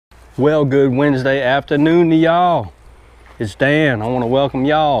Well, good Wednesday afternoon to y'all. It's Dan. I want to welcome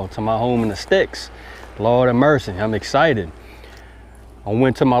y'all to my home in the sticks. Lord have mercy, I'm excited. I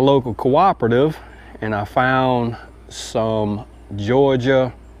went to my local cooperative and I found some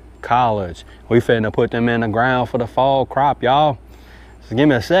Georgia collards. We finna put them in the ground for the fall crop, y'all. So give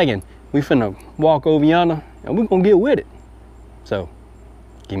me a second. We finna walk over yonder and we're gonna get with it. So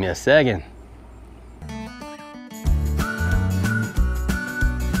give me a second.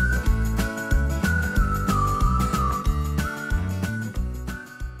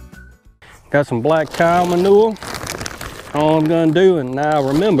 Got some black cow manure. All I'm gonna do, and now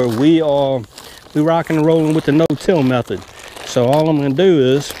remember, we rocking and rolling with the no-till method. So all I'm gonna do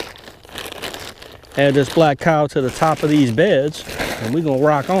is add this black cow to the top of these beds, and we're gonna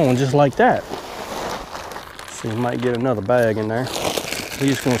rock on just like that. See, we might get another bag in there. We're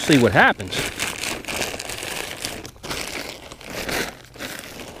just gonna see what happens.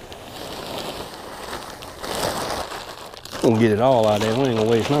 Gonna get it all out there. We ain't gonna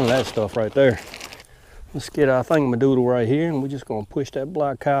waste none of that stuff right there. Let's get our thingamadoodle right here, and we're just gonna push that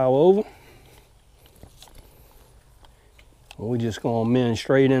black cow over. We're just gonna mend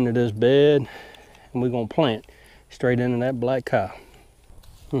straight into this bed, and we're gonna plant straight into that black cow.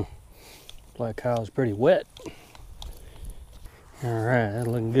 Black cow is pretty wet. All right, that's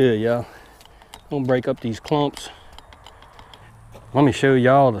looking good, y'all. I'm gonna break up these clumps. Let me show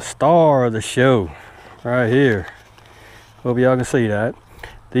y'all the star of the show right here. Hope y'all can see that.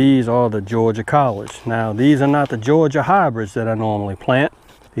 These are the Georgia collards. Now, these are not the Georgia hybrids that I normally plant.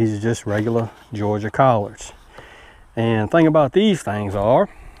 These are just regular Georgia collards. And the thing about these things are,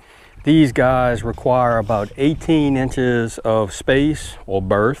 these guys require about 18 inches of space or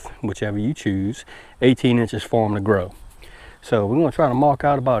birth, whichever you choose, 18 inches for them to grow. So we're gonna try to mark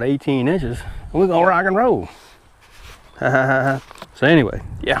out about 18 inches and we're gonna rock and roll. So anyway,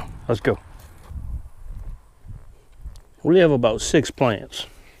 yeah, let's go. We have about 6 plants.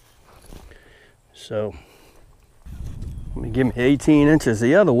 So let me give me 18 inches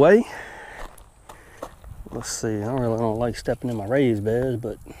the other way. Let's see, I really don't like stepping in my raised beds,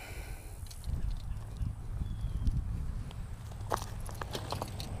 but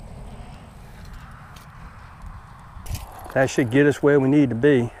that should get us where we need to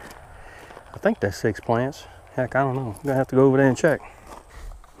be. I think that's 6 plants. Heck, I don't know. I'm gonna have to go over there and check.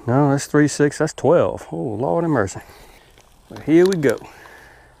 No, that's 3, 6, that's 12. Oh, Lord have mercy. But here we go.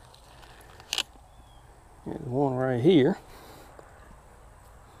 Here's one right here.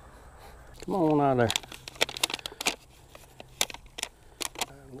 Come on out there.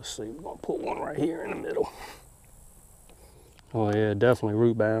 Let's see, we're gonna put one right here in the middle. Oh yeah, definitely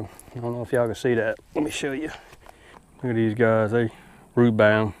root bound. I don't know if y'all can see that. Let me show you. Look at these guys, they root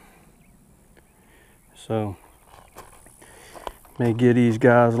bound. So, may give these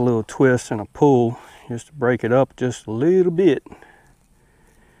guys a little twist and a pull just to break it up just a little bit.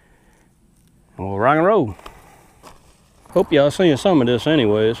 And we'll rock and roll. Hope y'all seeing some of this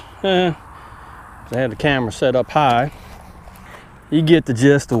anyways. I had the camera set up high. You get the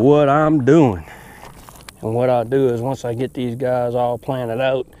gist of what I'm doing. And what I'll do is once I get these guys all planted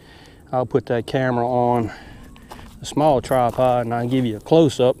out, I'll put that camera on a small tripod and I'll give you a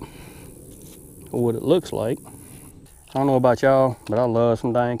close-up of what it looks like. I don't know about y'all, but I love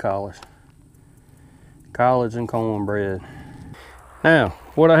some dang collards. Collards and cornbread. Now,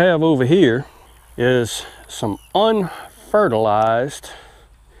 what I have over here is some unfertilized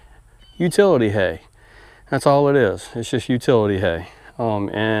utility hay. That's all it is. It's just utility hay.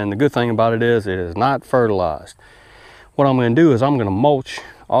 And the good thing about it is not fertilized. What I'm going to do is I'm going to mulch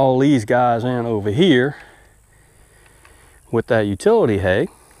all these guys in over here with that utility hay,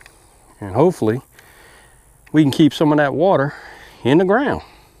 and hopefully we can keep some of that water in the ground.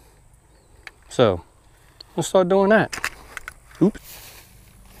 So let's start doing that. Oops.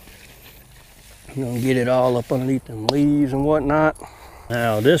 I'm gonna get it all up underneath them leaves and whatnot.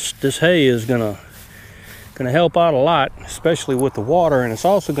 Now this hay is gonna help out a lot, especially with the water, and it's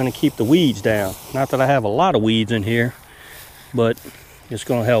also gonna keep the weeds down. Not that I have a lot of weeds in here, but it's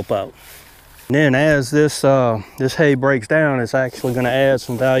gonna help out. And then as this hay breaks down, it's actually gonna add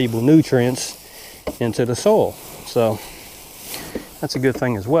some valuable nutrients into the soil. So that's a good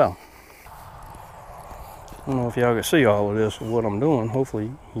thing as well. I don't know if y'all can see all of this with what I'm doing.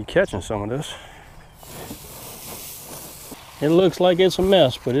 Hopefully you're catching some of this. It looks like it's a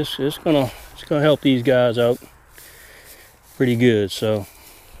mess, but it's gonna help these guys out pretty good. So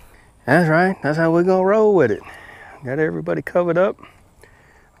that's right, that's how we're gonna roll with it. Got everybody covered up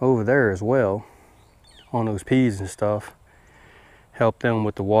over there as well on those peas and stuff. Help them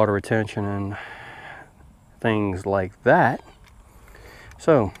with the water retention and things like that.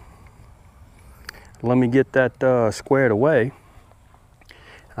 So let me get that squared away.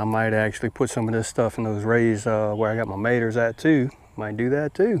 I might actually put some of this stuff in those raised where I got my maters at too. Might do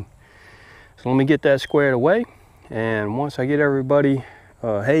that too. So let me get that squared away, and once I get everybody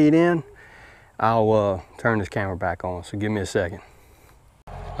hayed in, I'll turn this camera back on. So give me a second.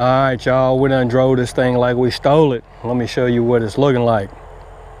 All right, y'all, we done drove this thing like we stole it. Let me show you what it's looking like.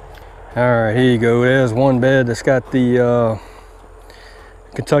 All right, here you go. There's one bed that's got the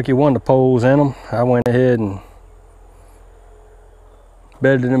Kentucky Wonder poles in them. I went ahead and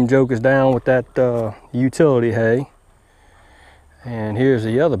bedded them jokers down with that utility hay. And here's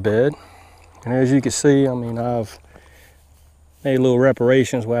the other bed. And as you can see, I mean, I've made little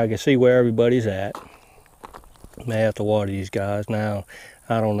reparations where I can see where everybody's at. May have to water these guys now.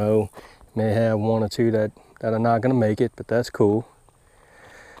 I don't know. May have one or two that are not going to make it, but that's cool.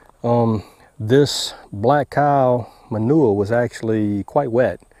 This black cow manure was actually quite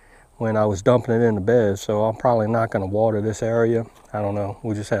wet when I was dumping it in the bed, so I'm probably not going to water this area. I don't know.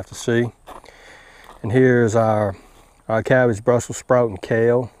 We'll just have to see. And here's our cabbage, Brussels sprout, and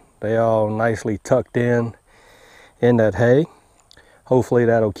kale. They all nicely tucked in that hay. Hopefully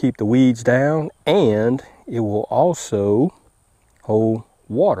that'll keep the weeds down, and it will also hold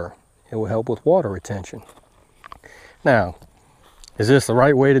water. It will help with water retention. Now, is this the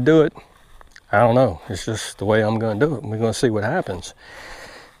right way to do it? I don't know. It's just the way I'm going to do it. We're going to see what happens.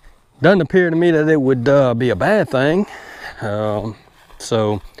 Doesn't appear to me that it would be a bad thing.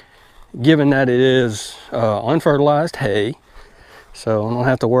 So, given that it is unfertilized hay, so I don't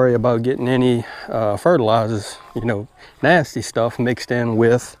have to worry about getting any fertilizers, you know, nasty stuff mixed in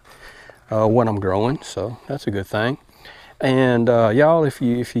with what I'm growing. So that's a good thing. And y'all, if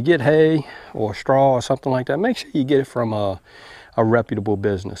you get hay or straw or something like that, make sure you get it from a reputable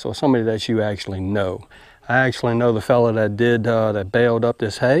business or somebody that you actually know. I actually know the fella that did that baled up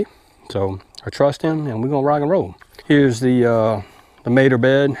this hay, so I trust him, and we're gonna rock and roll. Here's the mater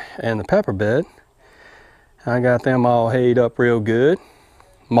bed and the pepper bed. I got them all hayed up real good,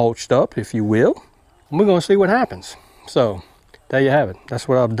 mulched up, if you will. And we're gonna see what happens. So there you have it. That's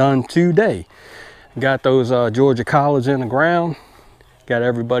what I've done today. Got those Georgia collards in the ground, got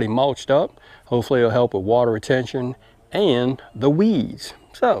everybody mulched up. Hopefully it'll help with water retention and the weeds.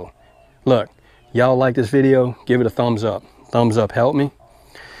 So look, y'all like this video, give it a thumbs up. Thumbs up help me,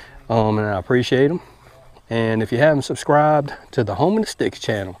 and I appreciate them. And if you haven't subscribed to the Home in the Sticks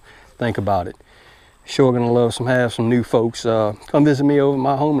channel, think about it. Sure gonna love have some new folks come visit me over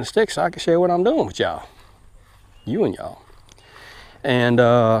my Home in the Sticks so I can share what I'm doing with y'all, you and y'all. And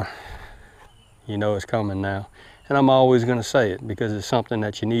you know it's coming now, and I'm always gonna say it because it's something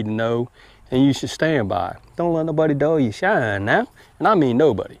that you need to know and you should stand by. Don't let nobody dull your shine now, and I mean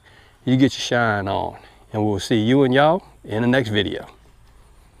nobody. You get your shine on, and we'll see you and y'all in the next video.